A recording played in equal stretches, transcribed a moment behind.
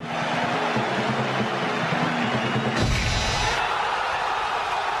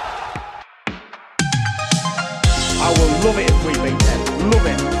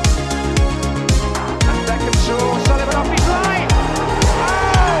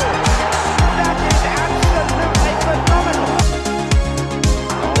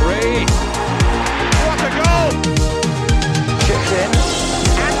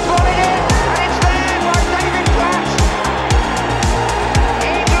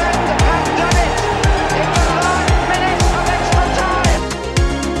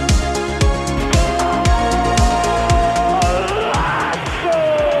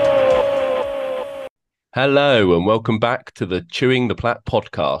Hello and welcome back to the Chewing the Plat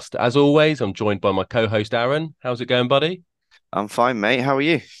podcast. As always, I'm joined by my co-host Aaron. How's it going, buddy? I'm fine, mate. How are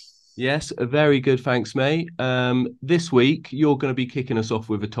you? Yes, very good, thanks, mate. This week you're going to be kicking us off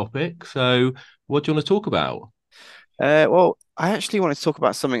with a topic. So, what do you want to talk about? Well, I actually wanted to talk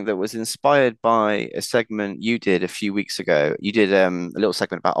about something that was inspired by a segment you did a few weeks ago. You did a little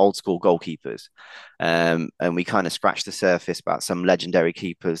segment about old school goalkeepers, and we kind of scratched the surface about some legendary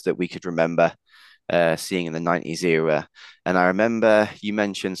keepers that we could remember seeing in the 90s era. And I remember you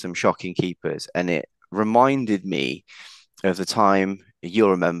mentioned some shocking keepers, and it reminded me of the time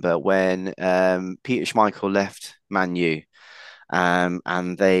you'll remember when Peter Schmeichel left Man U.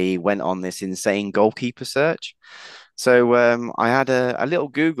 And they went on this insane goalkeeper search. So I had a little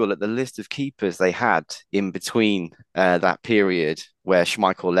Google at the list of keepers they had in between that period where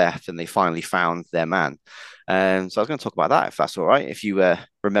Schmeichel left and they finally found their man. So I was going to talk about that if that's all right. If you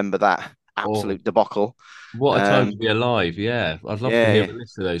remember that Oh, absolute debacle. what a time to Um, be alive. Yeah, I'd love to yeah, hear yeah. a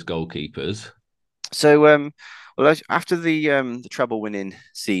list of those goalkeepers. So after the treble winning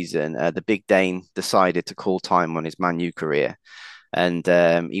season, the Big Dane decided to call time on his Man U career, and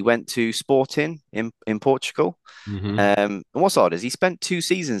he went to Sporting in Portugal. Hmm. And what's odd is he spent 2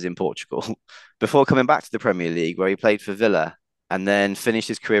 seasons in Portugal before coming back to the Premier League, where he played for Villa and then finished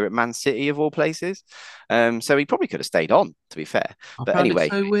his career at Man City, of all places. So he probably could have stayed on, to be fair. I But found it anyway,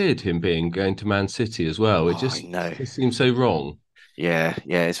 so weird him being going to Man City as well. It oh, I just know. just seems so wrong. Yeah,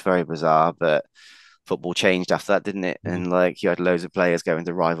 yeah, it's very bizarre, but football changed after that, didn't it? Mm. And like you had loads of players going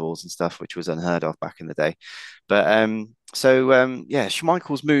to rivals and stuff, which was unheard of back in the day. But yeah,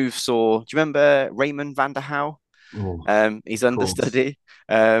 Schmeichel's move saw. Do you remember Raymond van der Houw? Oh, He's of course. understudy.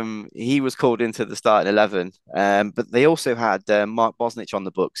 He was called into the starting 11, but they also had Mark Bosnich on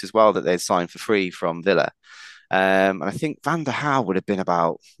the books as well that they'd signed for free from Villa. And I think Van der Haar would have been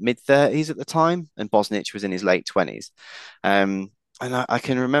about mid-30s at the time, and Bosnich was in his late 20s. Um, and I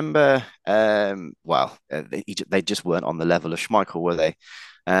can remember, they just weren't on the level of Schmeichel, were they?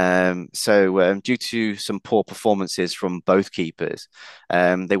 Due to some poor performances from both keepers,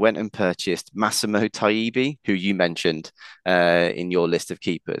 they went and purchased Massimo Taibbi, who you mentioned in your list of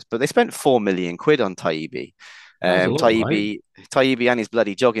keepers. But they spent 4 million quid on Taibbi, That's a lot, right? Taibbi and his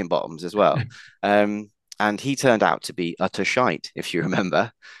bloody jogging bottoms as well. Um, and he turned out to be utter shite, if you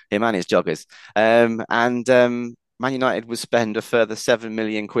remember him and his joggers. And Man United would spend a further 7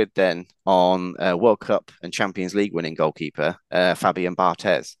 million quid then on World Cup and Champions League winning goalkeeper Fabian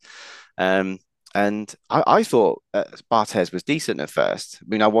Barthez. Um, and I thought Barthez was decent at first. I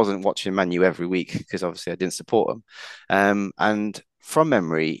mean, I wasn't watching Man U every week because obviously I didn't support them. And from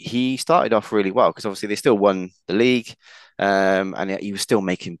memory, he started off really well because obviously they still won the league. And he was still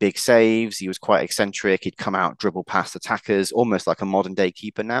making big saves. He was quite eccentric. He'd come out, dribble past attackers, almost like a modern day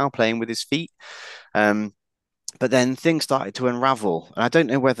keeper now, playing with his feet. Um, but then things started to unravel. And I don't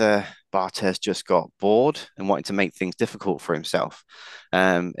know whether Bartes just got bored and wanted to make things difficult for himself.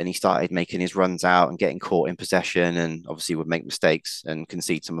 And he started making his runs out and getting caught in possession and obviously would make mistakes and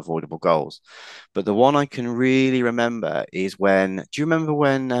concede some avoidable goals. But the one I can really remember is do you remember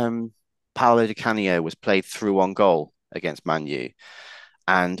when Paolo Di Canio was played through on goal against Man U?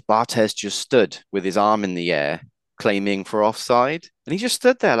 And Bartes just stood with his arm in the air, claiming for offside. And he just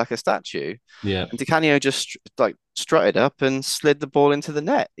stood there like a statue. Yeah. And Di Canio just like strutted up and slid the ball into the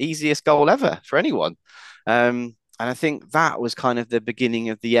net. Easiest goal ever for anyone. And I think that was kind of the beginning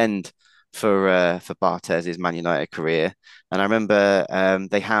of the end for Bartez's Man United career. And I remember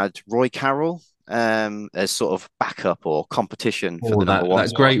they had Roy Carroll as sort of backup or competition for Oh, the number one that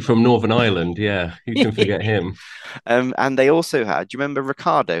spot. great from Northern Ireland. Yeah, who can forget him? And they also had, do you remember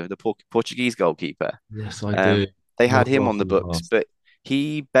Ricardo, the Portuguese goalkeeper? Yes, I do. Um, they My had him on blast the from the books, past. but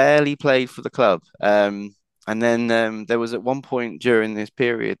he barely played for the club. And then there was at one point during this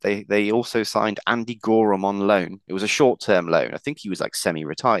period, they also signed Andy Gorham on loan. It was a short-term loan. I think he was like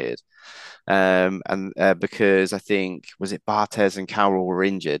semi-retired. And because I think was it Bartes and Carroll were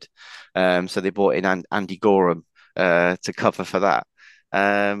injured, so they brought in Andy Gorham to cover for that.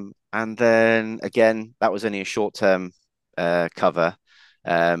 And then again, that was only a short-term cover.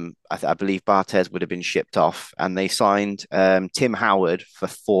 I believe Bartes would have been shipped off, and they signed Tim Howard for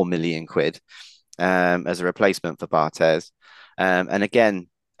 4 million quid as a replacement for Bartes. And again,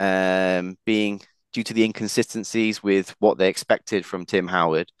 being due to the inconsistencies with what they expected from Tim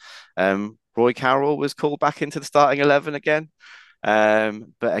Howard, Roy Carroll was called back into the starting 11 again.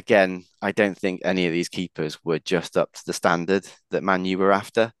 But again, I don't think any of these keepers were just up to the standard that Man U were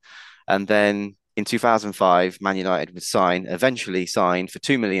after. And then in 2005, Man United would eventually sign for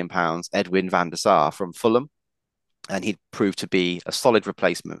 £2 million Edwin van der Sar from Fulham. and he'd proved to be a solid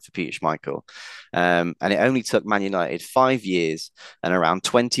replacement for Peter Schmeichel. And it only took Man United 5 years and around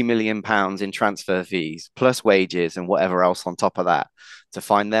 £20 million in transfer fees, plus wages and whatever else on top of that, to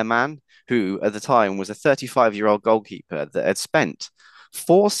find their man, who at the time was a 35-year-old goalkeeper that had spent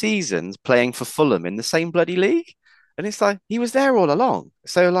 4 seasons playing for Fulham in the same bloody league. And it's like he was there all along.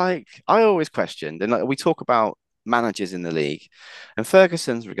 So, like, I always questioned, and like, we talk about managers in the league, and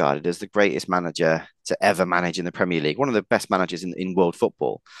Ferguson's regarded as the greatest manager to ever manage in the Premier League, one of the best managers in world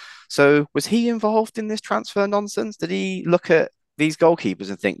football. So, was he involved in this transfer nonsense? Did he look at these goalkeepers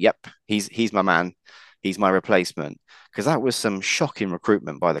and think, "Yep, he's my man, he's my replacement"? Because that was some shocking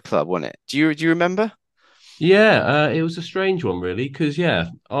recruitment by the club, wasn't it? Do you remember? Yeah, it was a strange one, really, because yeah,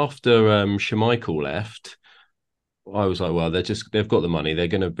 after Schmeichel left, I was like, well, they've got the money. They're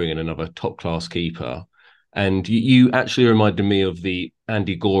going to bring in another top class keeper. And you actually reminded me of the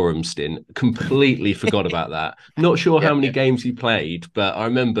Andy Gorham stint. Completely forgot about that. Not sure Yeah, how many games he played, but I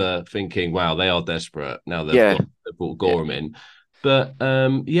remember thinking, wow, they are desperate. Now yeah, they've brought yeah. Gorham in. But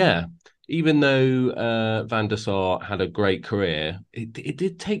yeah, even though Van der Sar had a great career, it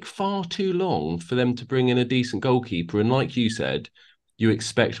did take far too long for them to bring in a decent goalkeeper. And like you said, you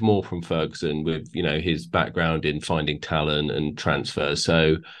expect more from Ferguson with his background in finding talent and transfers.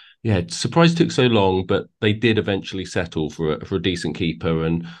 So yeah, surprised it took so long, but they did eventually settle for a decent keeper.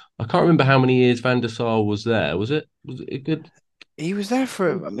 And I can't remember how many years Van der Sar was there. Was it good? He was there for,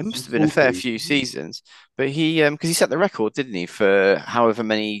 it must have been a Full fair season. few seasons, but he because he set the record, didn't he, for however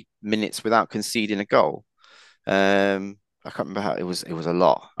many minutes without conceding a goal. I can't remember how it was a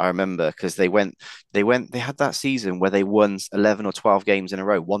lot. I remember because they had that season where they won 11 or 12 games in a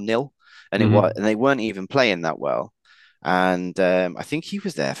row, 1-0, Mm-hmm. and they weren't even playing that well. And I think he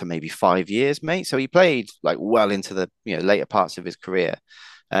was there for maybe 5 years, mate. So he played like well into the later parts of his career.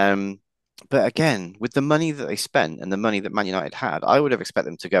 Um, but again, with the money that they spent and the money that Man United had, I would have expected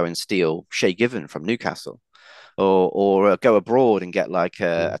them to go and steal Shea Given from Newcastle, or go abroad and get like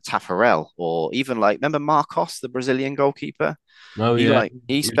a Taffarel, or even like remember Marcos, the Brazilian goalkeeper. Oh He yeah, like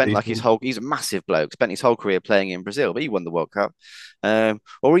he he was spent like his decent. whole he's a massive bloke, spent his whole career playing in Brazil, but he won the World Cup.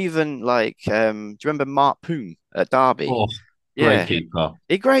 Or even like do you remember Mark Poom at Derby? Oh, great Yeah, keeper.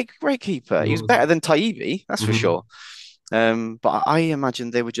 a great keeper. He was Mm-hmm. better than Taibbi, that's for Mm-hmm. sure. But I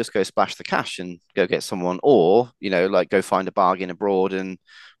imagine they would just go splash the cash and go get someone, or like go find a bargain abroad and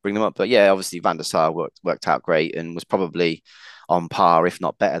bring them up. But yeah, obviously Van der Sar worked out great and was probably on par, if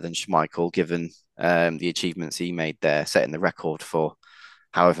not better, than Schmeichel, given the achievements he made there, setting the record for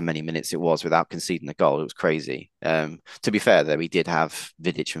however many minutes it was without conceding a goal. It was crazy. To be fair, though, he did have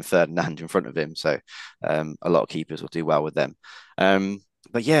Vidic and Ferdinand in front of him, so a lot of keepers will do well with them.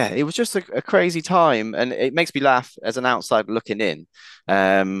 But yeah, it was just a crazy time, and it makes me laugh as an outsider looking in.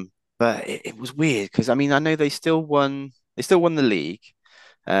 But it was weird because I mean I know they still won the league,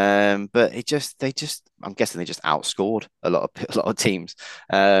 but I'm guessing they just outscored a lot of a lot of teams.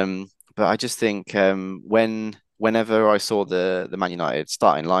 But I just think whenever I saw the Man United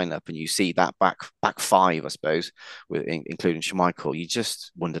starting lineup and you see that back five, I suppose, including Schmeichel, you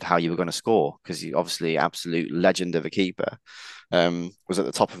just wondered how you were going to score because he obviously absolute legend of a keeper, was at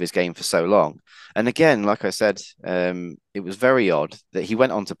the top of his game for so long. And again, like I said, it was very odd that he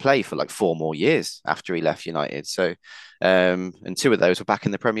went on to play for like 4 more years after he left United. So, and two of those were back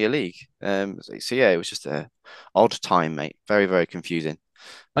in the Premier League. So yeah, it was just a odd time, mate. Very, very confusing.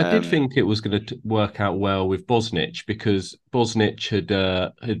 I did Um, think it was going to work out well with Bosnich because Bosnich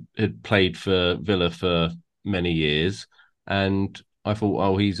had played for Villa for many years, and I thought,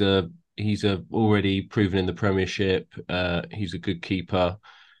 oh, he's a already proven in the Premiership. He's a good keeper,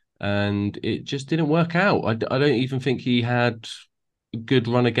 and it just didn't work out. I don't even think he had a good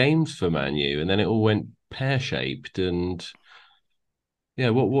run of games for Man U, and then it all went pear shaped. And yeah,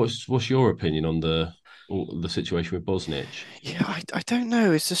 what's your opinion on the situation with Bosnich? Yeah, I don't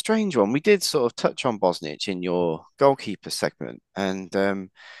know. It's a strange one. We did sort of touch on Bosnich in your goalkeeper segment, and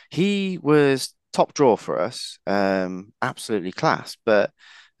he was top draw for us. Absolutely class. But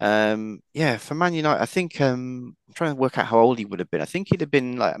yeah, for Man United, I think I'm trying to work out how old he would have been. I think he'd have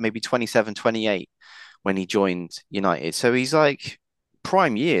been like maybe 27, 28 when he joined United. So he's like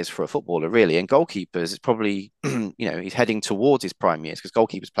prime years for a footballer, really. And goalkeepers, it's probably, he's heading towards his prime years because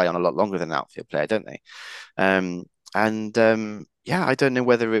goalkeepers play on a lot longer than an outfield player, don't they? Um, and yeah, I don't know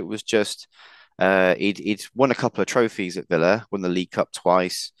whether it was just he'd won a couple of trophies at Villa, won the League Cup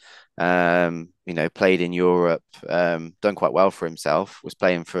twice. Played in Europe, done quite well for himself. Was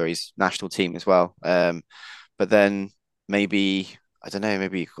playing for his national team as well. But then maybe I don't know,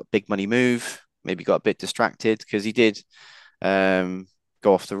 maybe he got a big money move. Maybe got a bit distracted because he did. Um,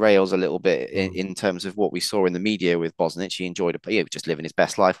 go off the rails a little bit Mm. in terms of what we saw in the media with Bosnich. He enjoyed it, but he was just living his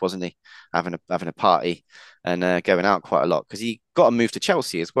best life, wasn't he? Having a party and going out quite a lot because he got a move to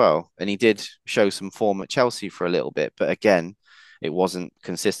Chelsea as well, and he did show some form at Chelsea for a little bit, but again, it wasn't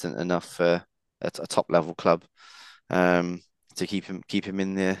consistent enough for a top level club. Um, to keep him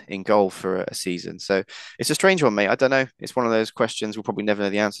in goal for a season. So it's a strange one, mate. I don't know. It's one of those questions we'll probably never know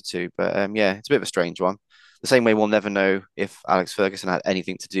the answer to. But yeah, it's a bit of a strange one. The same way we'll never know if Alex Ferguson had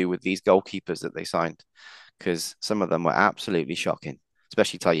anything to do with these goalkeepers that they signed, because some of them were absolutely shocking,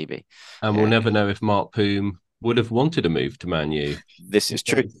 especially Tayibi. And we'll Yeah, never know if Mark Poom would have wanted to move to Man U. this is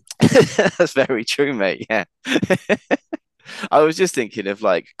true. That's very true, mate. Yeah. I was just thinking of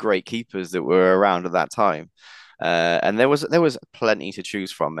like great keepers that were around at that time. And there was plenty to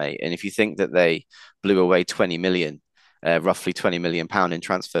choose from, mate. And if you think that they blew away 20 million, roughly 20 million pound in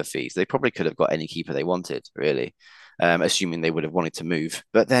transfer fees, they probably could have got any keeper they wanted, really, assuming they would have wanted to move.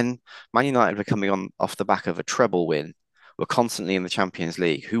 But then Man United were coming on off the back of a treble win, were constantly in the Champions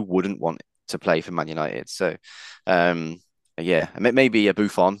League. Who wouldn't want to play for Man United? So, um, yeah, maybe a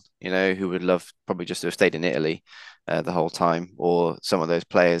Buffon, who would love probably just to have stayed in Italy the whole time, or some of those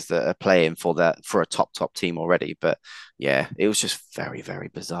players that are playing for a top team already. But yeah, it was just very very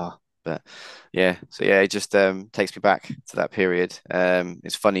bizarre. But yeah, so yeah, it just takes me back to that period.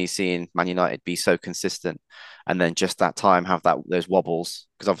 It's funny seeing Man United be so consistent, and then just that time have those wobbles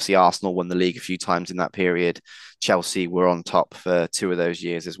because obviously Arsenal won the league a few times in that period. Chelsea were on top for 2 of those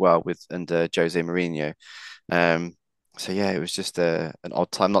years as well with under Jose Mourinho. Um, so yeah, it was just an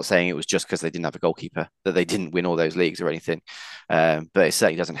odd time. I'm not saying it was just because they didn't have a goalkeeper that they didn't win all those leagues or anything, but it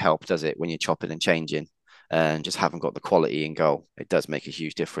certainly doesn't help, does it, when you're chopping and changing and just haven't got the quality in goal? It does make a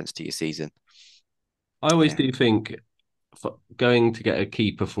huge difference to your season. I always Yeah, do think going to get a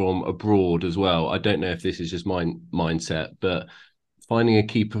keeper from abroad as well. I don't know if this is just my mindset, but finding a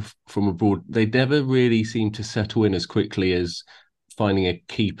keeper from abroad, they never really seem to settle in as quickly as finding a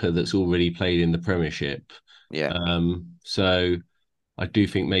keeper that's already played in the Premiership. yeah, So I do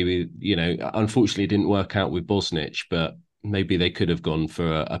think maybe, unfortunately, it didn't work out with Bosnich, but maybe they could have gone for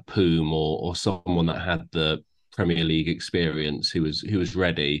a Poom or someone that had the Premier League experience who was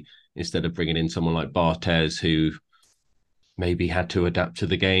ready instead of bringing in someone like Barthez who maybe had to adapt to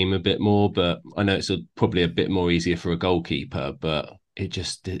the game a bit more. But I know it's probably a bit more easier for a goalkeeper, but it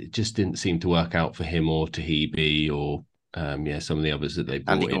just didn't seem to work out for him or Tahibi or some of the others that they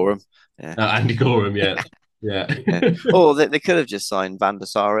Andy brought in. Gorham. Yeah, Andy Gorham, yeah, yeah, yeah. Or they could have just signed Van der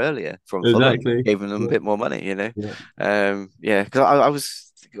Sar earlier from Fulham, exactly, giving them a yeah, bit more money, yeah. Yeah, because I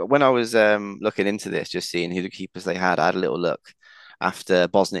was when I was looking into this, just seeing who the keepers they had, I had a little look after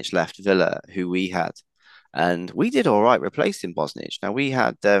Bosnich left Villa, who we had. And we did all right replacing Bosnich. Now we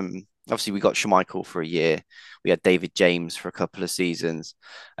had obviously we got Schmeichel for a year. We had David James for a couple of seasons.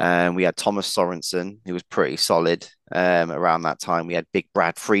 We had Thomas Sorensen, who was pretty solid around that time. We had Big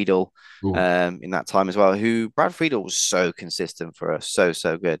Brad Friedel Ooh. in that time as well, who Brad Friedel was so consistent for us,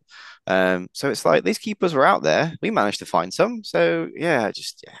 so good. So it's like these keepers were out there. We managed to find some. So yeah,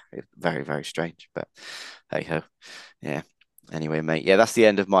 very, very strange. But hey ho. Yeah. Anyway, mate. Yeah, that's the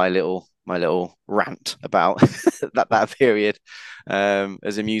end of my little rant about that period.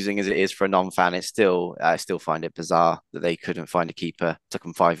 As amusing as it is for a non-fan, I still find it bizarre that they couldn't find a keeper. It took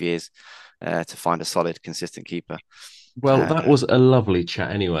them 5 years to find a solid, consistent keeper. Well, Uh, that was a lovely chat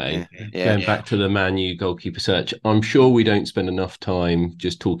yeah, anyway. yeah, Going back to the Man U goalkeeper search, I'm sure we don't spend enough time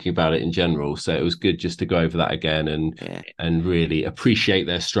just talking about it in general. So it was good just to go over that again yeah. and really appreciate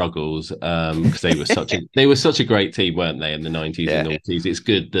their struggles because they were such a great team, weren't they, in the 90s and Yeah, noughties. It's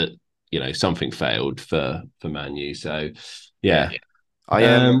good that something failed for Man U. So yeah.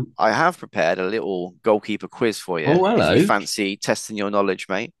 yeah. I have prepared a little goalkeeper quiz for you Oh, if you hello. fancy testing your knowledge,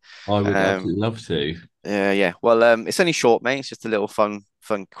 mate. I would Um, absolutely love to. yeah. Well, it's only short, mate. It's just a little fun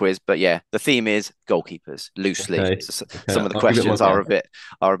quiz. But yeah, the theme is goalkeepers loosely. Okay. So some Okay. of the I'll give it my questions are best.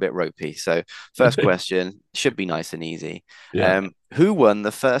 a bit ropey. So first question should be nice and easy. Yeah. Who won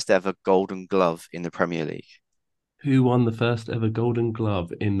the first ever Golden Glove in the Premier League? Who won the first ever Golden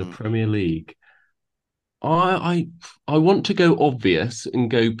Glove in the Hmm. Premier League? I want to go obvious and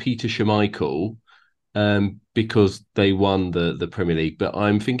go Peter Schmeichel because they won the Premier League, but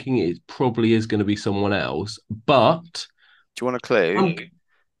I'm thinking it probably is going to be someone else. But Do you want a clue?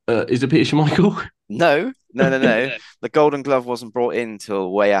 is it Peter Schmeichel? No, no, no, no. The Golden Glove wasn't brought in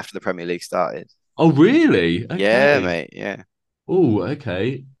till way after the Premier League started. Oh, really? Yeah, Okay. mate. Yeah. Oh,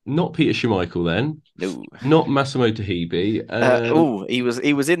 okay. Not Peter Schmeichel then. No. Not Massimo Tahibi.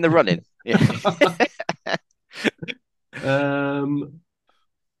 He was in the running. Yeah. Um,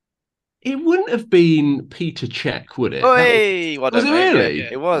 It wouldn't have been Peter Cech, would it? That Oi, well was done, it mate. Yeah, really?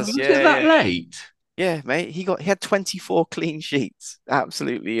 it was. Was Yeah, it that yeah, late? yeah, mate. He had 24 clean sheets.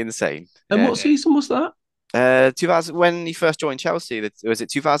 Absolutely insane. And Yeah. what season was that? 2000 when he first joined Chelsea. Was it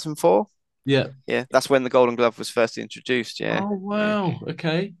 2004? Yeah. Yeah, that's when the Golden Glove was first introduced. Yeah, Oh yeah, wow.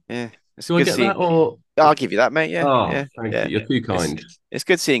 Okay. yeah. It's Do I good get that seeing. or? I'll give you that, mate. Yeah, Oh, yeah, thank yeah. you. You're too kind. It's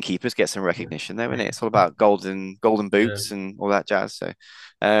good seeing keepers get some recognition, though, isn't it? It's all about golden Yeah. boots and all that jazz. So,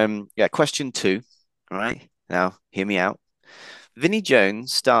 yeah. Question two. All right, now hear me out. Vinnie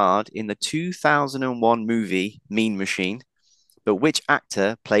Jones starred in the 2001 movie Mean Machine, but which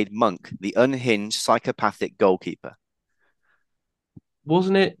actor played Monk, the unhinged psychopathic goalkeeper?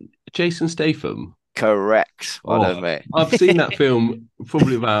 Wasn't it Jason Statham? Correct. Well done, Oh, mate. I've seen that film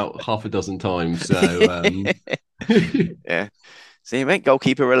probably about half a dozen times. So Yeah. See, mate,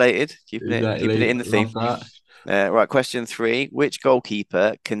 goalkeeper related, keeping it exactly. in the theme. Love that. Right, question three. Which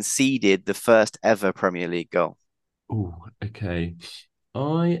goalkeeper conceded the first ever Premier League goal? Oh, okay.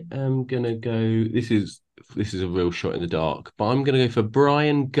 I am gonna go. This is a real shot in the dark, but I'm gonna go for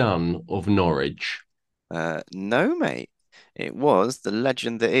Brian Gunn of Norwich. No, mate. It was the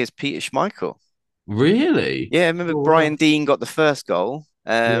legend that is Peter Schmeichel. Really? Yeah, I remember Oh, wow. Brian Dean got the first goal.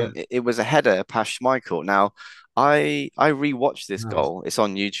 Yeah. It was a header past Schmeichel. Now, I rewatched this Wow. goal. It's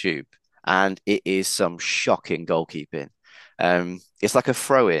on YouTube, and it is some shocking goalkeeping. It's like a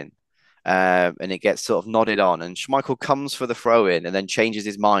throw in, and it gets sort of nodded on, and Schmeichel comes for the throw in, and then changes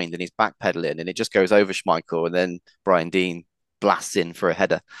his mind, and he's backpedaling, and it just goes over Schmeichel, and then Brian Dean blasts in for a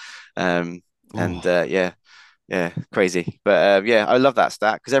header. And Oh, yeah, yeah, crazy. But yeah, I love that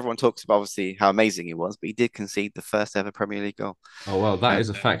stat because everyone talks about obviously how amazing he was, but he did concede the first ever Premier League goal. oh well, that Um, is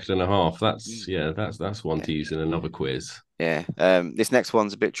a fact and a half. That's mm, yeah, that's one yeah, to use in another quiz. yeah. This next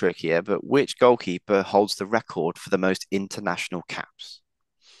one's a bit trickier, but which goalkeeper holds the record for the most international caps?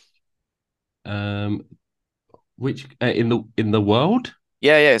 Um, which in the world?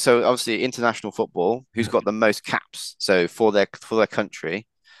 Yeah, yeah. So obviously international football, who's got the most caps? So for their country,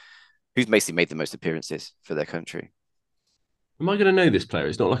 who's basically made the most appearances for their country? Am I going to know this player?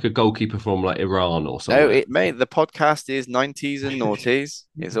 It's not like a goalkeeper from like Iran or No, somewhere. it made the podcast is 90s and noughties.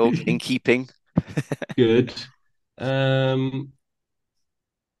 It's all in keeping. Good. Um,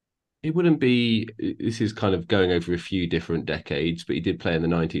 it wouldn't be. This is kind of going over a few different decades, but he did play in the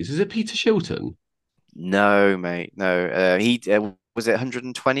 90s. Is it Peter Shilton? No, mate. No. He was it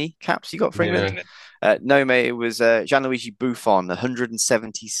 120 caps he got for England? Yeah. No, mate. It was Gianluigi Buffon,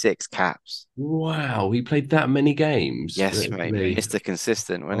 176 caps. Wow, he played that many games for Yes, mate. Italy. Mr.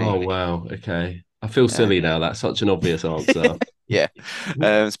 Consistent, wasn't Oh he? wow. Okay. I feel Yeah. silly now. That's such an obvious answer. Yeah.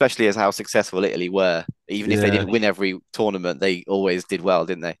 Especially as how successful Italy were. Even if they Yeah. didn't win every tournament, they always did well,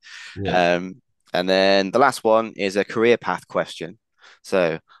 didn't they? Yeah. Um, and then the last one is a career path question.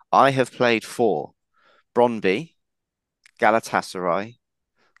 So I have played for Brøndby, Galatasaray,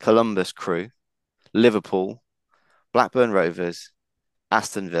 Columbus Crew, Liverpool, Blackburn Rovers,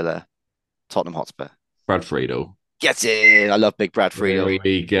 Aston Villa, Tottenham Hotspur. Brad Friedel. Get in. I love Big Brad There Friedel.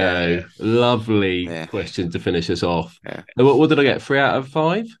 we Yeah, go. Lovely yeah, question to finish us off. yeah. So what did I get? 3 out of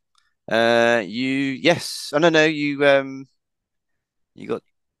 5? Yes. Oh no, no. You got.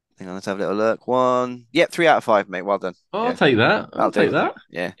 Hang on, let's have a little look. One. Yeah, 3 out of 5, mate. Well done. Oh, I'll Yeah, take that. that'll I'll do. take that.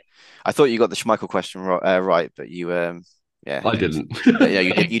 Yeah, I thought you got the Schmeichel question right, but yeah, I didn't.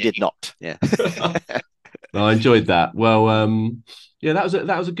 yeah, you did not. Yeah, No, I enjoyed that. Well, yeah,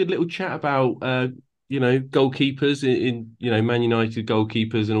 that was a good little chat about goalkeepers in Man United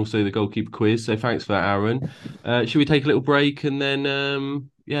goalkeepers and also the goalkeeper quiz. So thanks for that, Aaron. Should we take a little break and then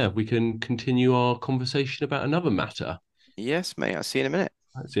yeah, we can continue our conversation about another matter. yes, mate. I'll see you in a minute.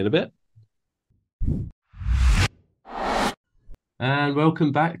 See you in a bit. And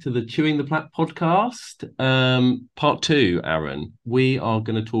welcome back to the Chewing the Plat podcast, part two, Aaron. We are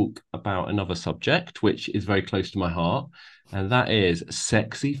going to talk about another subject, which is very close to my heart, and that is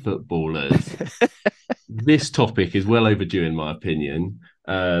sexy footballers. This topic is well overdue, in my opinion.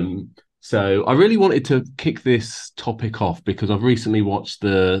 So I really wanted to kick this topic off because I've recently watched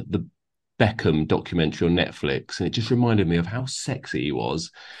the Beckham documentary on Netflix, and it just reminded me of how sexy he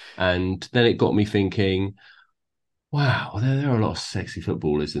was. And then it got me thinking, wow, there are a lot of sexy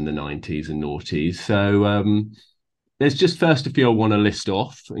footballers in the 90s and noughties. So there's just first a few I want to list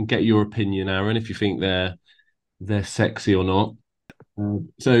off and get your opinion, Aaron, if you think they're sexy or not.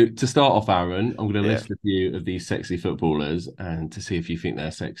 So to start off, Aaron, I'm going to Yeah. list a few of these sexy footballers and to see if you think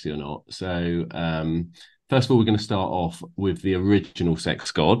they're sexy or not. So first of all, we're going to start off with the original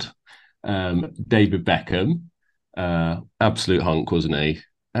sex god, David Beckham. Absolute hunk, wasn't he?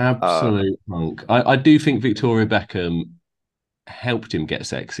 Uh, Absolute hunk. I do think Victoria Beckham helped him get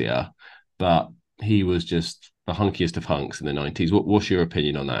sexier. but he was just the hunkiest of hunks in the 90s. What's your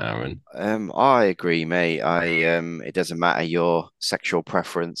opinion on that, Aaron? I agree, mate. It doesn't matter your sexual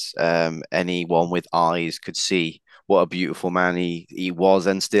preference. Anyone with eyes could see what a beautiful man he was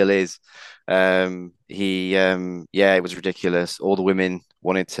and still is. Yeah, it was ridiculous. All the women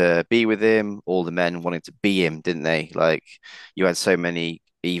wanted to be with him. All the men wanted to be him, didn't they? Like you had so many,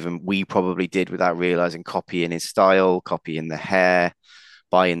 even we probably did without realizing, copying his style, copying the hair,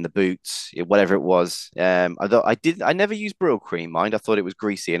 buying the boots, whatever it was. I never used Brill cream, mind. I thought it was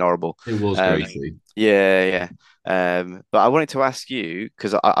greasy and horrible. It was greasy. Yeah, yeah. But I wanted to ask you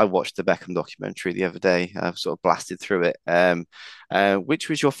because I watched the Beckham documentary the other day. I've sort of blasted through it. Which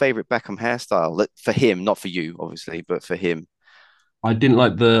was your favorite Beckham hairstyle? For him, not for you, obviously, but for him. I didn't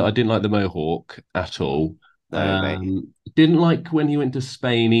like the mohawk at all. No, mate. Didn't like when he went to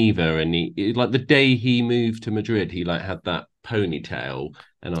Spain either, and like the day he moved to Madrid, he like had that ponytail,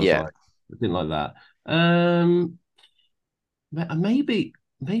 and I was Yeah, like, I didn't like that. Maybe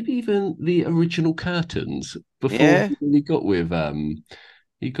even the original curtains before yeah, he got with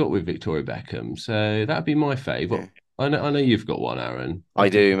Victoria Beckham. So that'd be my favourite. yeah. I know you've got one, Aaron. I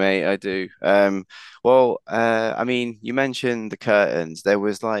do, mate. I do. I mean, you mentioned the curtains. There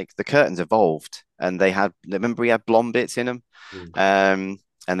was like the curtains evolved, and they had. Remember, he had blonde bits in them, Mm.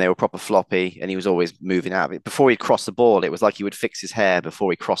 and they were proper floppy, and he was always moving out of it. Before he crossed the ball, it was like he would fix his hair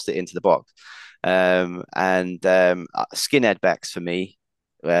before he crossed it into the box. Skinhead backs for me.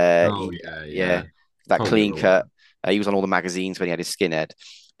 Oh yeah, Yeah, yeah. that Can't go clean wrong with cut. that. He was on all the magazines when he had his skinhead.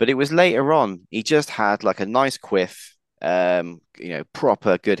 But it was later on. He just had like a nice quiff,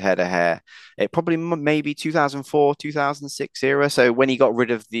 proper good head of hair. It probably maybe 2004, 2006 era. So when he got rid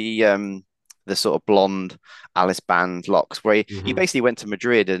of the sort of blonde Alice band locks, where he Mhm. basically went to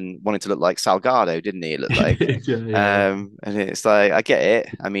Madrid and wanted to look like Salgado, didn't he? It looked like. Yeah, yeah. And it's like I get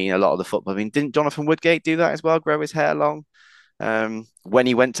it. I mean, a lot of the football. I mean, didn't Jonathan Woodgate do that as well? Grow his hair long when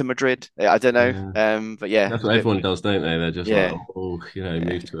he went to Madrid. I don't know. Yeah. But yeah, That's what everyone does, don't they? They're just like, yeah, oh, yeah,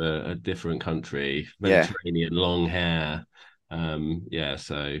 move to a different country, yeah. Mediterranean, long hair. Yeah,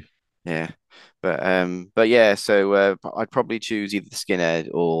 so Yeah, but yeah, so I'd probably choose either the skinhead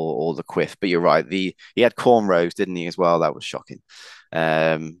or the quiff. But you're right, the he had cornrows, didn't he, as well? That was shocking.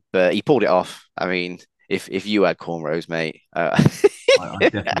 But he pulled it off. I mean, if you had cornrows, mate, I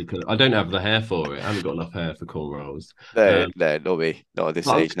definitely could. I don't have the hair for it. I haven't got enough hair for cornrows. no, Um, no, not me, not at this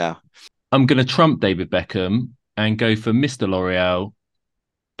but age now. I'm going to trump David Beckham and go for Mr. L'Oreal,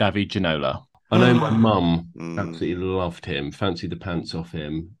 David Ginola. I know my mum Mm, absolutely loved him, fancied the pants off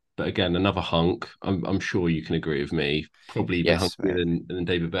him. But again, another hunk. I'm sure you can agree with me. Probably even yes, hunkier mate. than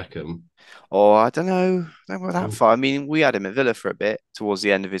David Beckham. Or I don't know, don't go that Mm. far. I mean, we had him at Villa for a bit towards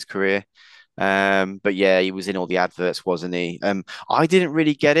the end of his career. But yeah, he was in all the adverts, wasn't he? I didn't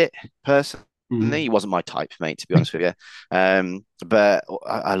really get it personally. Mm. He wasn't my type, mate, to be honest with you. But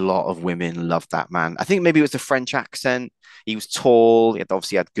a lot of women loved that man. I think maybe it was the French accent. He was tall. He had,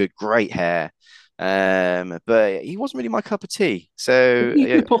 obviously had good, great hair. But he wasn't really my cup of tea. Did So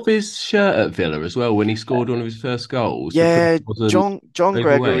he rip off his shirt at Villa as well when he scored one of his first goals because yeah, he wasn't John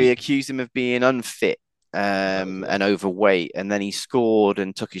Gregory overweight? accused him of being unfit That was it. and overweight, and then he scored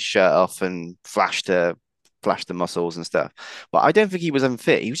and took his shirt off and flashed the muscles and stuff. But I don't think he was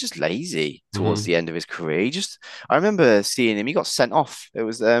unfit. He was just lazy towards Hmm. the end of his career. I remember seeing him. He got sent off. I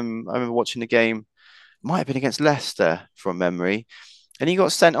remember watching the game. Might have been against Leicester from memory, and he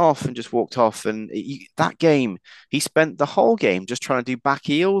got sent off and just walked off. And that game, he spent the whole game just trying to do back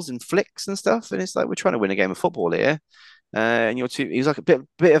heels and flicks and stuff. And it's like we're trying to win a game of football here. And he was like a bit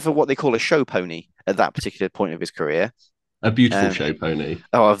of what they call a show pony at that particular point of his career. A beautiful Um, show pony.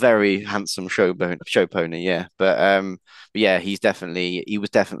 oh, a very handsome show pony, yeah. But yeah, he was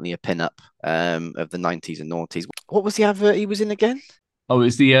definitely a pin-up of the 90s and noughties. What was the advert he was in again? Oh,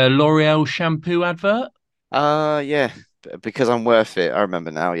 it's the L'Oreal shampoo advert. Yeah, because I'm worth it. I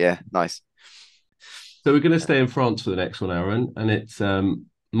remember now. Yeah, nice. So we're going to stay in France for the next one, Aaron, and it's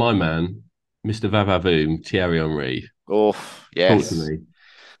my man, Mr. Vavavoom, Thierry Henry. Oh, Talk to yes. me.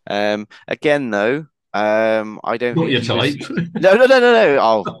 Again, though, I don't Not think your he was. type. No, no, no,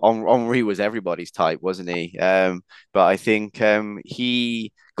 no, no. Henri was everybody's type, wasn't he? But I think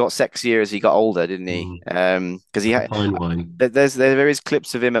he got sexier as he got older, didn't he? Mm, Because he like a had fine wine. there is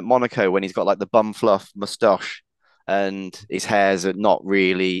clips of him at Monaco when he's got like the bum fluff mustache and his hairs are not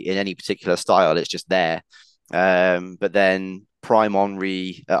really in any particular style. It's just there. But then prime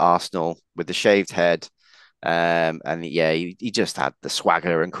Henri at Arsenal with the shaved head. And yeah, he just had the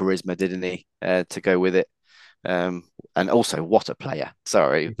swagger and charisma, didn't he, to go with it. Um, and also, what a player.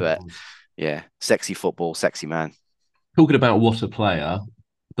 Sorry, but yeah, sexy football, sexy man. Talking about what a player,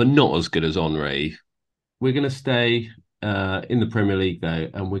 but not as good as Henri. We're going to stay in the Premier League though,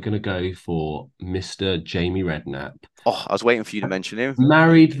 and we're going to go for Mr. Jamie Redknapp. Oh, I was waiting for you to mention him.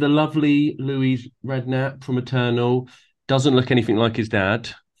 Married the lovely Louise Redknapp from Eternal. Doesn't look anything like his dad,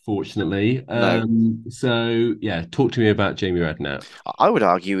 fortunately. No, So yeah, talk to me about Jamie Redknapp. I would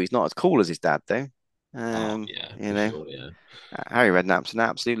argue he's not as cool as his dad, though. Oh yeah, You for know, sure. Yeah. Harry Redknapp's an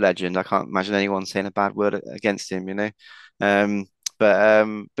absolute legend. I can't imagine anyone saying a bad word against him, you know. Um,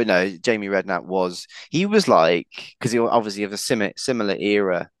 but no, Jamie Redknapp he was like because he was obviously of a similar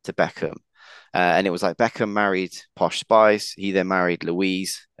era to Beckham. And it was like Beckham married Posh Spice. He then married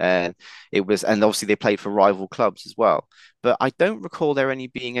Louise, and and obviously they played for rival clubs as well. But I don't recall there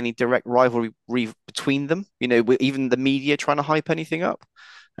being any direct rivalry between them. You know, with even the media trying to hype anything up.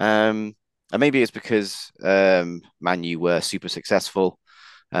 And maybe it's because Man U were super successful,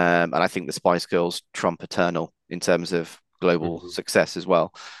 and I think the Spice Girls trump Eternal in terms of global Mhm. success as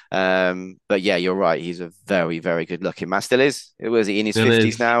well. But yeah, you're right. He's a very, very good looking man. Still is. Was he in his Still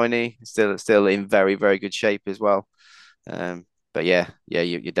 50s is. now? And he still in very, very good shape as well. But yeah,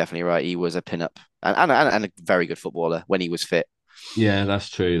 you're definitely right. He was a pin-up and a very good footballer when he was fit. Yeah, that's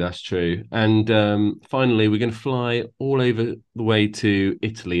true. That's true. And finally, we're going to fly all over the way to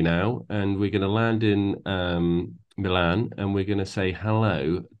Italy now, and we're going to land in Milan, and we're going to say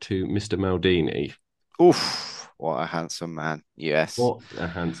hello to Mr. Maldini. Oof, what a handsome man. Yes. What a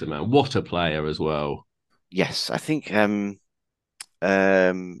handsome man! What a player as well. Yes, I think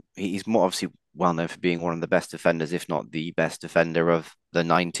he's more obviously well known for being one of the best defenders, if not the best defender of the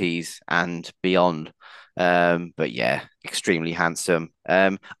 90s and beyond. But yeah, extremely handsome.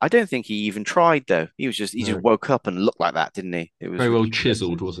 I don't think he even tried though. He just No, woke up and looked like that, didn't he? It was very well ridiculous.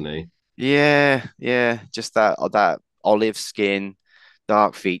 chiseled, wasn't he? Yeah, just that olive skin,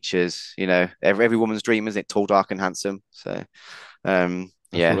 dark features. You know, every woman's dream, isn't it? Tall, dark, and handsome. So, That's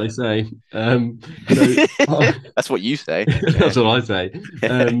what yeah, they say. So that's what you say. Yeah. that's what I say.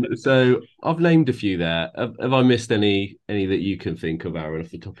 So I've named a few there. Have I missed any that you can think of, Aaron,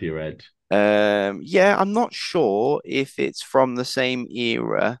 off the top of your head? Yeah, I'm not sure if it's from the same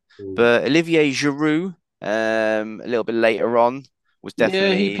era, Mm. but Olivier Giroud, a little bit later on, was Yeah, he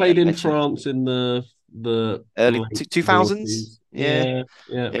definitely a played in mention. France in the Early late 2000s. noughties. Yeah,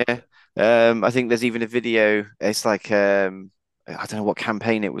 Yeah, yeah. yeah. I think there's even a video. It's like I don't know what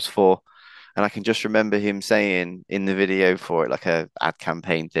campaign it was for, and I can just remember him saying in the video for it, like a ad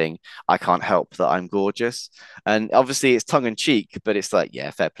campaign thing, "I can't help that I'm gorgeous." And obviously it's tongue in cheek, but it's like,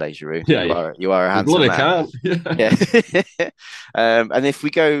 yeah, fair play, Giroud. Yeah, You are a the handsome bloody man. can't. Yeah. Yeah. And if we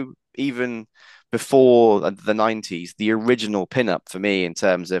go even before the 90s, the original pin-up for me in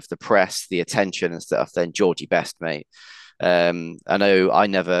terms of the press, the attention and stuff, then Georgie Best, mate. I know I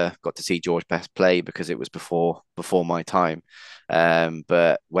never got to see George Best play because it was before my time.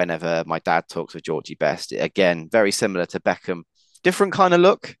 But whenever my dad talks of Georgie Best, again, very similar to Beckham, different kind of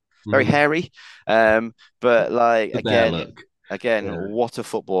look, very Mhm. hairy. But like The bear look. again, Yeah. what a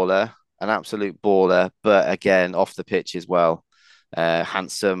footballer, an absolute baller. But again, off the pitch as well,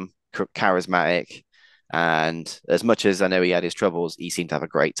 handsome, charismatic, and as much as I know he had his troubles, he seemed to have a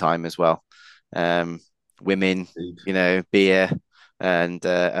great time as well. Um, Women, you know, beer and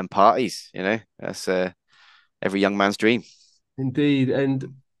parties. You know, that's every young man's dream. Indeed.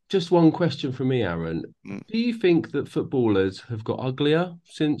 And just one question from me, Aaron. Mm. Do you think that footballers have got uglier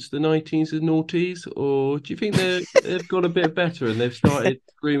since the 90s and noughties, or do you think they've got a bit better and they've started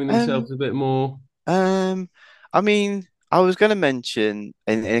grooming Um, themselves a bit more? um, I mean, I was going to mention,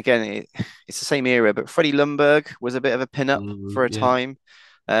 and again, it's the same era, but Freddie Lundberg was a bit of a pin-up for a Yeah, time.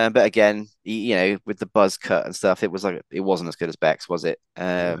 But again, you know, with the buzz cut and stuff, it wasn't as good as Beck's, was it?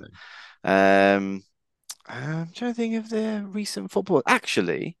 no. Um, I'm trying to think of the recent football.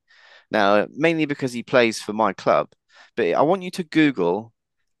 Actually, now mainly because he plays for my club, but I want you to Google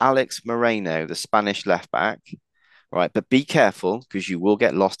Alex Moreno, the Spanish left back, right? But be careful because you will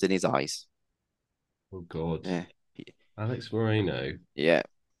get lost in his eyes. Oh God, Yeah, Alex Moreno. yeah.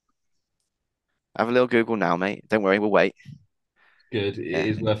 Have a little Google now, mate. Don't worry, we'll wait. Good. Yeah,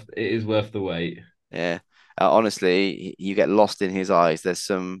 It is worth the wait. yeah. Honestly, you get lost in his eyes.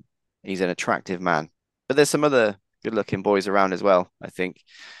 He's an attractive man, but there's some other good-looking boys around as well. I think,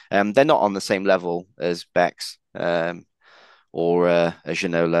 they're not on the same level as Bex, or a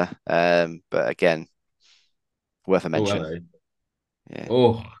Ginola, but again, worth a Oh mention. hello. Yeah,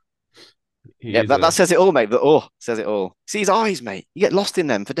 Oh, he yeah. is That a. says it all, mate. The says it all. See his eyes, mate. You get lost in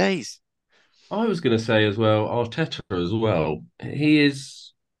them for days. I was going to say as well, Arteta as well. He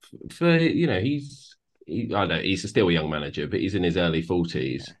is for I know he's still a young manager, but he's in his early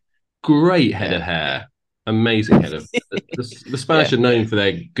 40s. Great head of Yeah, hair. amazing head of the Yeah. Spanish are known for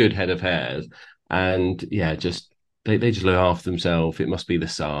their good head of hairs, and yeah, just they just look after themselves. It must be the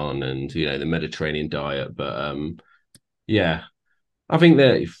sun and the Mediterranean diet, but yeah, I think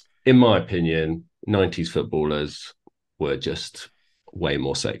that in my opinion, 90s footballers were just way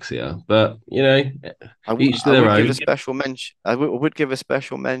more sexier. But each to I their would give a own. special mention. I would give a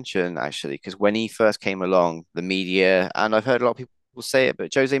special mention actually, because when he first came along, the media, and I've heard a lot of people say it,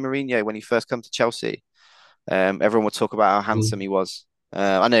 but Jose Mourinho, when he first come to Chelsea, everyone would talk about how handsome he was.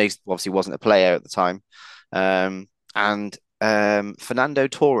 I know he obviously wasn't a player at the time, and Fernando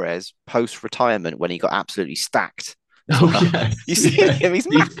Torres post retirement when he got absolutely stacked as Oh well. You yes, see yeah, him; he's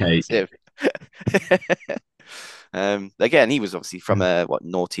beefcake. massive. Again, he was obviously from a what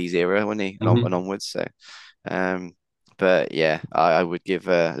noughties era, wasn't he, and Mhm. onwards. So, um, but yeah, I would give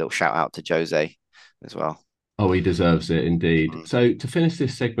a little shout out to Jose as well. Oh, he deserves it indeed. Mm, So, to finish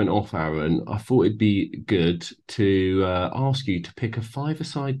this segment off, Aaron, I thought it'd be good to ask you to pick a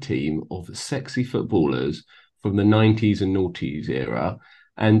five-a-side team of sexy footballers from the 90s and noughties era.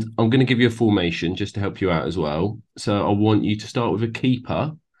 And I'm going to give you a formation just to help you out as well. So, I want you to start with a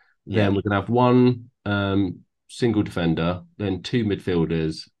keeper. yeah, Then we're going to have one single defender, then two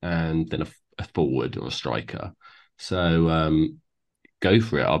midfielders, and then a forward or a striker. So, go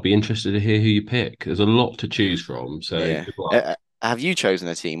for it. I'll be interested to hear who you pick. There's a lot to choose from, so yeah. good luck. Have you chosen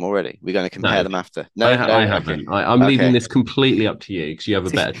a team already? We're going to compare No, them after. No, I no. Okay, haven't. I'm leaving okay. this completely up to you because you have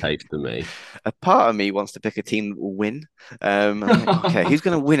a better taste than me. A part of me wants to pick a team that will win. I'm like, okay, who's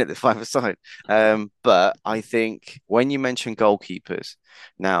going to win at the five-a-side? But I think when you mention goalkeepers,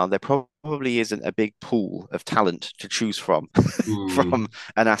 now there probably isn't a big pool of talent to choose from, from Hmm.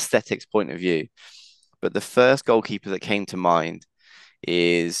 an aesthetics point of view. But the first goalkeeper that came to mind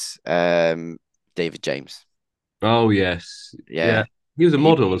is David James. Oh yes, yeah. Yeah, He was a he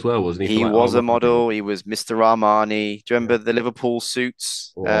model as well, wasn't he, for he like was a Arran? model. He was Mr. Armani. Do you Yeah. remember the Liverpool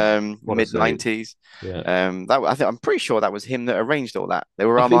suits? Oh, what a Mid suit. nineties. Yeah. That I think I'm pretty sure that was him that arranged all that. They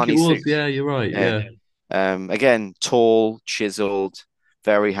were I think it Armani was. suits. Yeah, you're right. Yeah. Yeah. Again, tall, chiseled,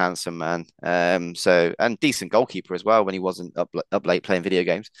 very handsome man. So and decent goalkeeper as well when he wasn't up late playing video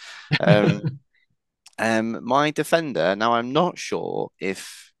games. Um, my defender. Now I'm not sure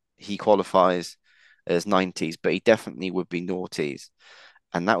if he qualifies as 90s, but he definitely would be noughties,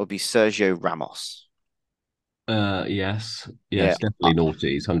 and that would be Sergio Ramos. Yes. Yeah, Yes, definitely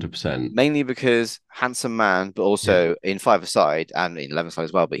noughties, 100%. mainly because handsome man, but Yeah. also in five-a-side and in 11 side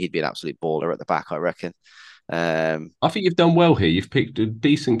as well. But he'd be an absolute baller at the back, I reckon. Um, I think you've done well here. You've picked a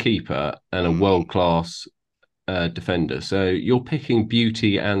decent keeper and a mm, world class defender. So you're picking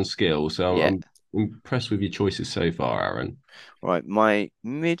beauty and skill. So yeah, I'm impressed with your choices so far, Aaron. right. My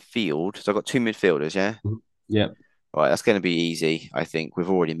midfield. So I've got two midfielders. Yeah, Mhm. Yeah, right. That's going to be easy. I think we've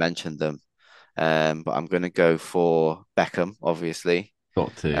already mentioned them. But I'm going to go for Beckham, obviously.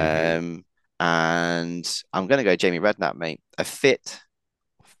 got to. Yeah. Um, and I'm going to go Jamie Redknapp, mate. A fit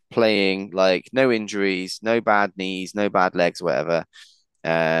playing, like no injuries, no bad knees, no bad legs, whatever.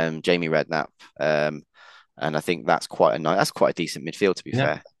 Jamie Redknapp. Um, and I think that's quite a decent midfield to be Yeah.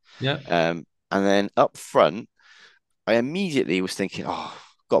 fair. Yeah. And then up front, I immediately was thinking, oh,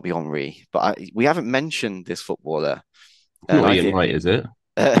 got to be Henri, but we haven't mentioned this footballer. It's not I Ian think Wright, is it?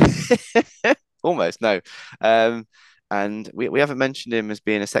 uh, almost no, um, and we haven't mentioned him as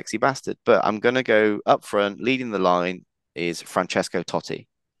being a sexy bastard. But I'm gonna go up front, leading the line is Francesco Totti.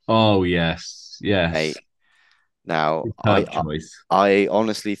 Oh, yes. Mate, Yes. now Superb choice. I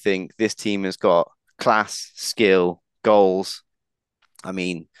honestly think this team has got class, skill, goals. I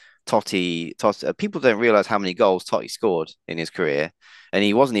mean, Totti, people don't realize how many goals Totti scored in his career. And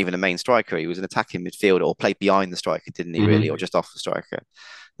he wasn't even a main striker. He was an attacking midfielder or played behind the striker, didn't he, really? Or Hmm. just off the striker.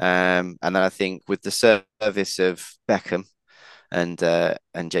 And then I think with the service of Beckham and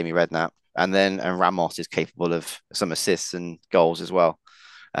Jamie Redknapp, and Ramos is capable of some assists and goals as well.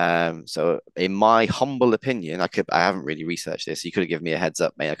 So in my humble opinion, I haven't really researched this. You could have given me a heads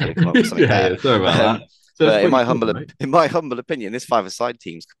up, mate. I could have come up with something Yeah, better. yeah. Sorry about Um, that. So it's but pretty good, right? in my humble opinion, this five-a-side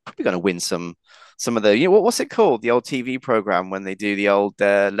team's probably going to win some of the what's it called, the old TV program when they do the old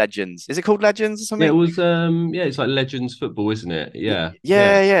Legends. Is it called Legends or Yeah, it something? was yeah, it's like Legends football, isn't it? Yeah,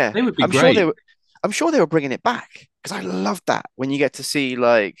 yeah. Yeah, yeah. They would be great. I'm sure they were bringing it back because I love that when you get to see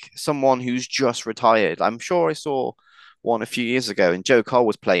like someone who's just retired. I'm sure I saw one a few years ago, and Joe Cole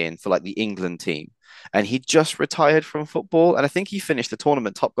was playing for like the England team, and he just retired from football, and I think he finished the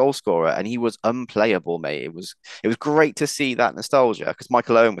tournament top goal scorer, and he was unplayable, mate. It was great to see that nostalgia because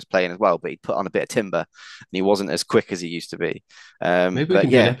Michael Owen was playing as well, but he put on a bit of timber, and he wasn't as quick as he used to be. Maybe we But can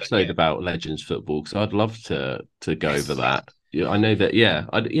do an yeah, episode about Legends football because I'd love to go over yes. that. Yeah, I know that. Yeah,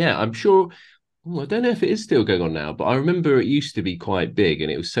 I'm sure. Oh, I don't know if it is still going on now, but I remember it used to be quite big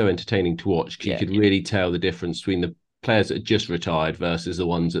and it was so entertaining to watch because you Yeah, could really tell the difference between the players that had just retired versus the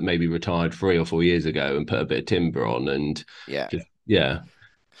ones that maybe retired 3 or 4 years ago and put a bit of timber on and yeah. just, yeah.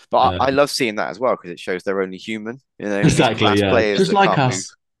 But Uh, I love seeing that as well because it shows they're only human. You know, these exactly, class yeah. players Just that like can't move.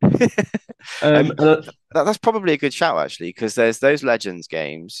 us. Um, uh, That's probably a good shout actually, because there's those Legends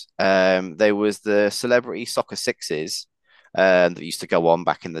games. There was the Celebrity Soccer Sixes that used to go on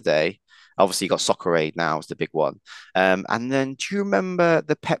back in the day. Obviously, you got Soccer Aid now is the big one. And then do you remember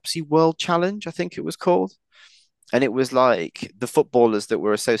the Pepsi World Challenge? I think it was called. And it was like the footballers that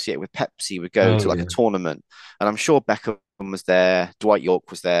were associated with Pepsi would go to oh, like a yeah. tournament, and I'm sure Beckham was there, Dwight York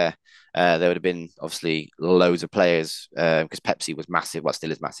was there. There would have been obviously loads of players because Pepsi was massive, well,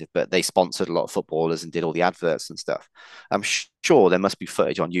 still is massive, but they sponsored a lot of footballers and did all the adverts and stuff. I'm sure there must be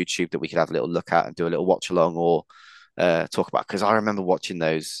footage on YouTube that we could have a little look at and do a little watch along or talk about. Because I remember watching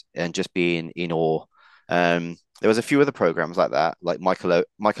those and just being in awe. There was a few other programs like that, like Michael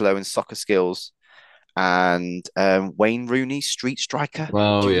Owen's Soccer Skills and Wayne Rooney, Street Striker.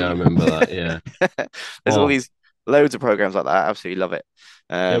 Oh, Do yeah, I you? remember that. Yeah. There's all Oh, these loads of programs like that. I absolutely love it.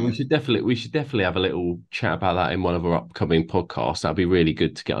 yeah, Um, we should definitely have a little chat about that in one of our upcoming podcasts. That'd be really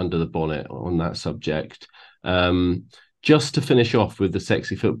good to get under the bonnet on that subject. Um, just to finish off with the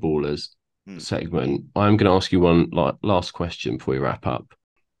sexy footballers hmm, segment, I'm going to ask you one last question before we wrap up.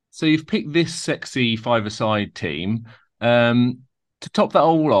 So you've picked this sexy five-a-side team. Um, to top that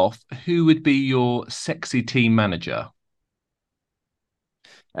all off, who would be your sexy team manager?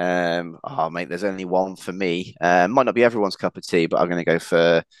 oh mate, there's only one for me. Might not be everyone's cup of tea, but I'm going to go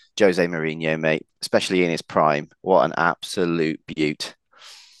for Jose Mourinho, mate. Especially in his prime. What an absolute beaut.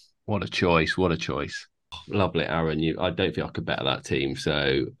 What a choice! What a choice! Lovely, Aaron. I don't think I could better that team.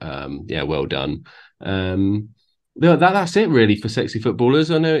 So, yeah, well done. No, that's it really for sexy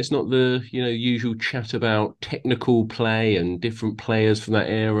footballers. I know it's not the usual chat about technical play and different players from that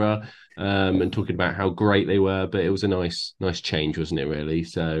era, and talking about how great they were, but it was a nice change, wasn't it? Really.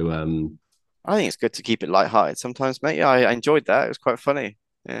 So, I think it's good to keep it light-hearted sometimes, mate. Yeah, I enjoyed that. It was quite funny.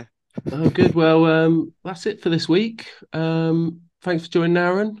 Yeah. oh, good. Well, that's it for this week. Thanks for joining,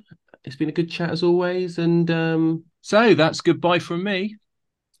 Aaron. It's been a good chat as always, and so that's goodbye from me.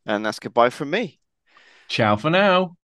 And that's goodbye from me. Ciao for now.